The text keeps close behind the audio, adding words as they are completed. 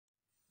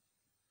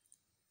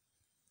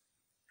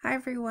Hi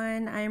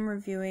everyone, I'm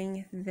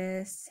reviewing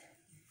this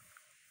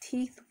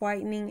teeth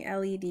whitening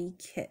LED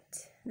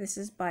kit. This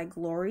is by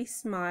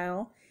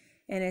GlorySmile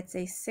and it's a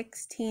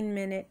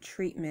 16-minute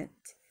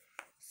treatment.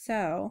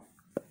 So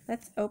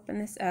let's open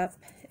this up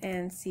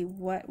and see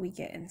what we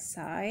get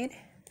inside.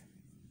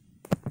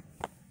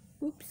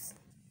 Oops.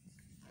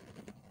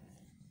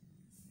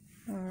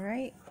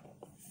 Alright,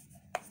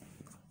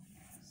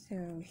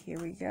 so here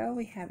we go.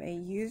 We have a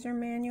user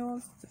manual.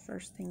 It's the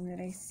first thing that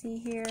I see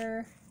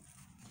here.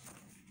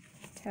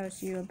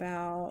 Tells you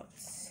about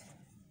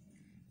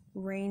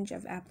range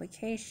of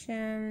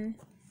application,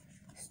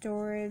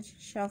 storage,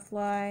 shelf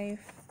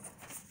life,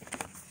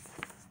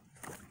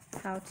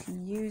 how to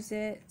use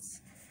it.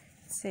 It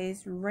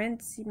says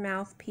rinse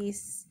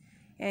mouthpiece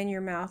and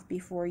your mouth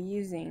before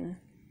using.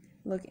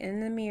 Look in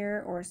the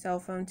mirror or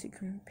cell phone to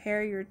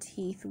compare your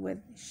teeth with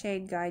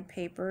shade guide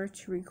paper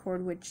to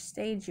record which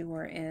stage you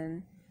are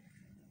in.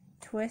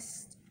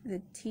 Twist the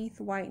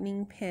teeth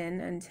whitening pin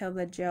until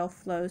the gel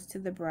flows to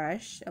the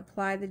brush.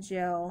 Apply the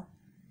gel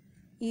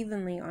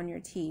evenly on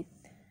your teeth,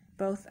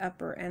 both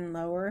upper and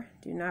lower.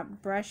 Do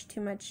not brush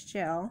too much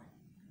gel.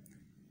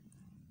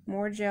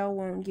 More gel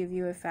won't give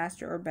you a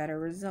faster or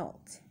better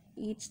result.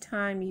 Each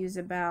time use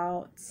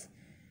about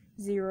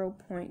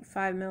 0.5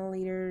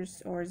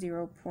 milliliters or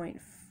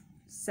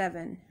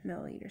 0.7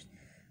 milliliters.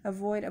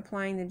 Avoid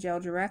applying the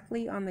gel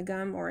directly on the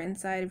gum or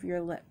inside of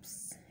your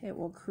lips. It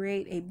will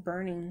create a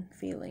burning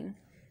feeling.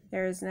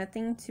 There is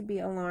nothing to be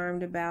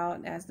alarmed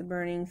about, as the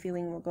burning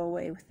feeling will go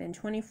away within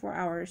 24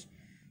 hours.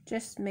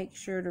 Just make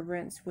sure to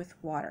rinse with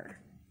water.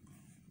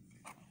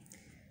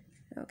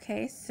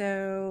 Okay,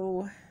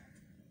 so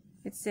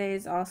it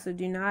says also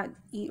do not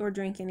eat or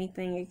drink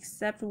anything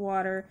except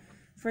water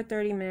for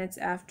 30 minutes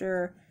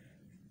after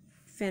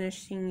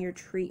finishing your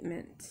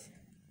treatment.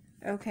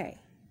 Okay,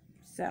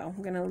 so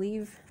I'm gonna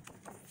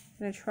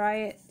try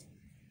it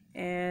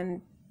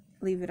and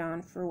leave it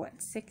on for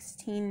what,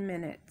 16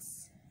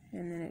 minutes,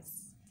 and then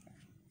it's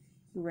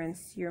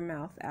rinse your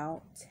mouth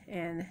out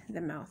and the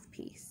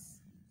mouthpiece.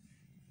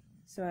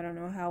 So I don't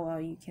know how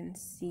well you can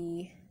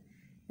see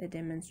the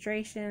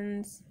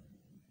demonstrations.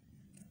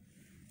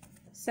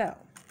 So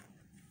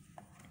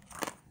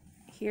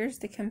here's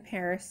the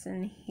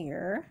comparison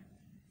here.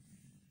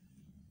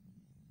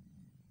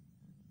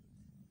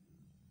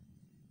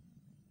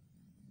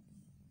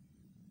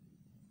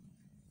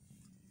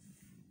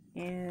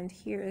 And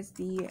here is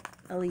the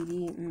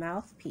LED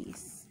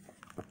mouthpiece.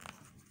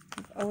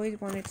 I've always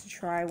wanted to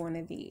try one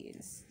of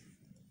these.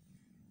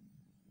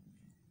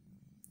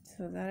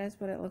 So that is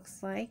what it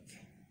looks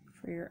like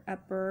for your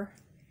upper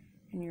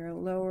and your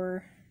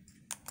lower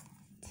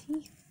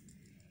teeth.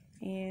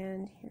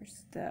 And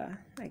here's the,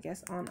 I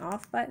guess,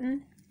 on-off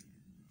button.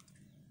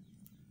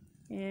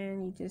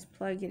 And you just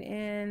plug it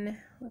in.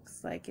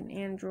 Looks like an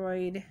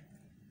Android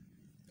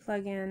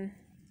plug-in.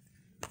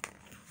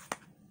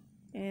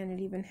 And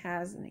it even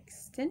has an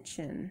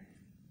extension.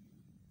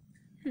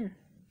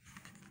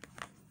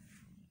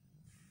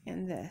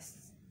 And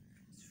this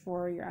is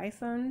for your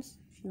iPhones,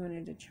 if you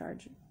wanted to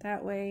charge it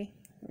that way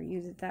or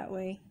use it that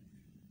way.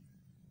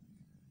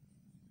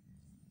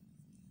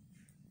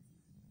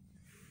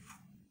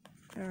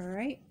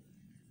 Alright,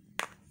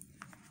 so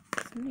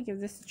I'm going to give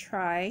this a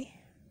try,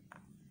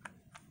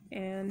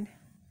 and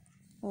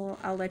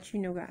I'll let you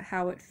know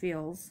how it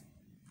feels.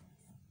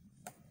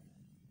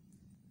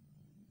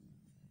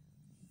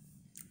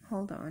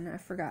 Hold on, I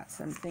forgot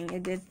something.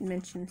 It did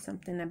mention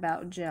something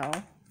about gel,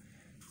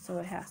 so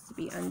it has to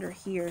be under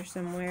here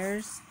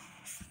somewheres.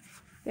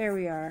 There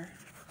we are.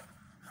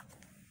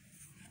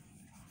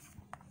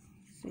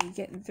 So you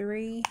get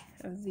 3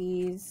 of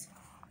these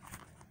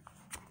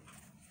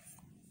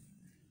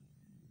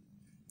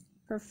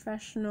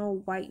professional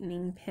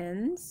whitening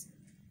pens.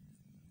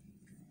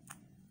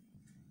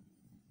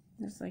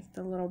 There's like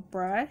the little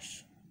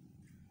brush.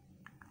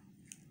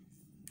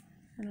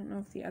 I don't know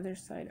if the other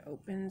side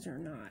opens or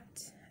not.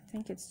 I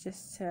think it's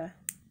just to,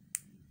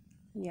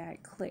 yeah,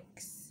 it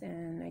clicks,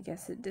 and I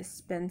guess it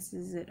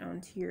dispenses it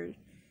onto your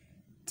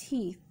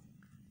teeth.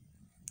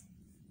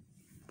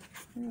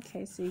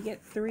 Okay, so you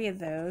get 3 of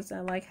those.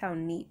 I like how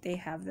neat they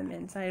have them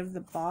inside of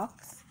the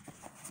box.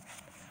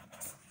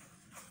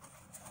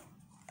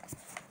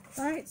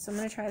 Alright, so I'm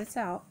going to try this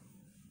out.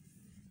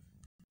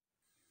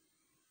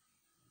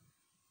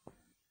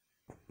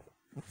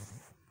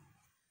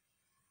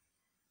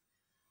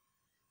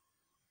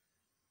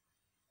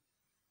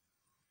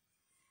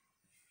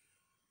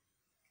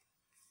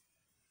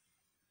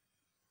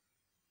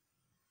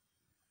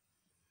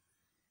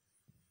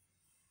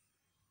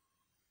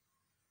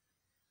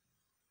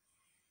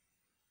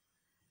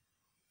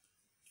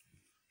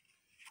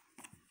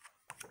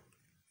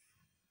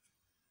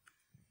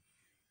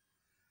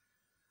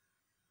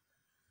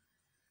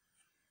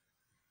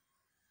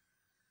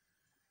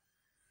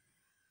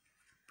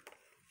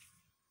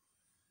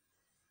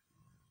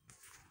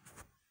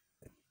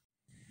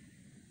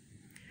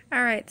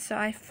 Alright, so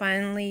I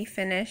finally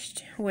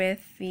finished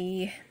with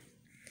the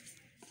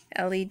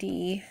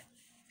LED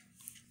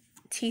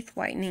teeth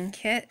whitening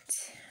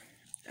kit.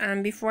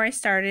 before I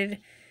started,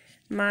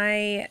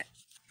 my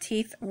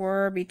teeth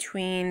were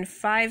between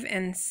 5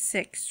 and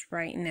 6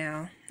 right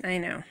now. I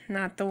know,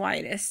 not the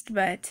whitest,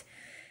 but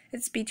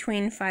it's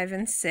between 5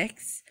 and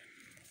 6.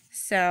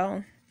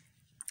 So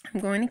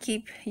I'm going to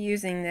keep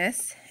using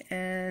this,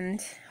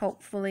 and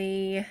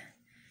hopefully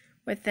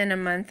within a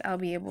month I'll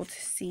be able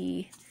to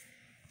see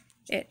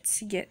it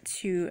get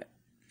to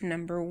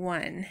number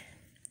 1.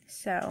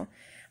 So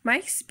my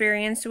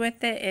experience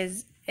with it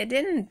is it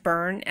didn't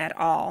burn at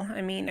all.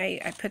 I mean,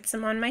 I put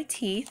some on my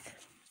teeth.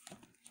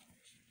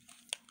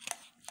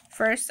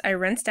 First, I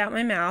rinsed out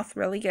my mouth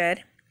really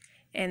good,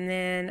 and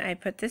then I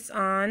put this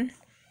on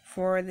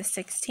for the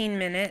 16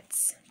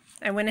 minutes.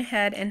 I went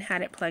ahead and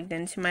had it plugged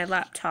into my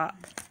laptop.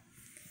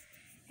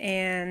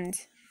 And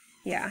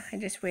yeah, I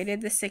just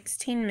waited the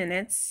 16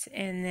 minutes,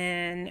 and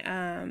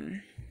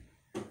then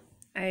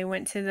I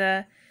went to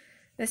the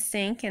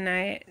sink, and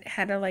I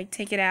had to like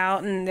take it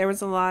out, and there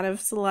was a lot of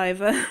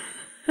saliva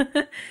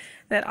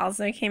that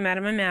also came out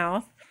of my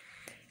mouth.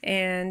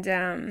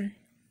 And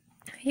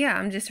yeah,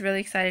 I'm just really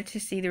excited to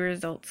see the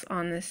results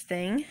on this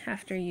thing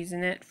after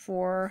using it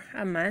for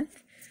a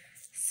month,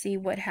 see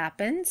what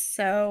happens.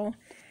 So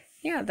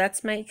yeah,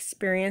 that's my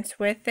experience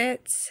with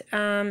it.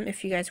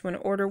 If you guys want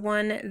to order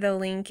one, the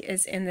link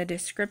is in the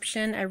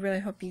description. I really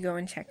hope you go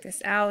and check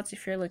this out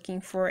if you're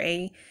looking for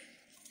a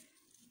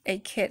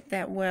kit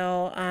that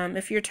will,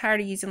 if you're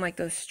tired of using like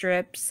those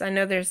strips. I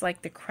know there's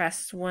like the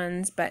Crest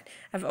ones, but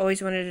I've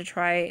always wanted to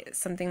try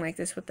something like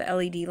this with the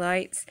LED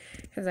lights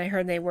because I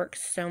heard they work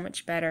so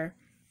much better.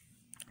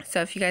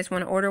 So if you guys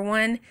want to order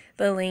one,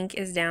 the link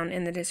is down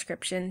in the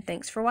description.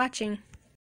 Thanks for watching.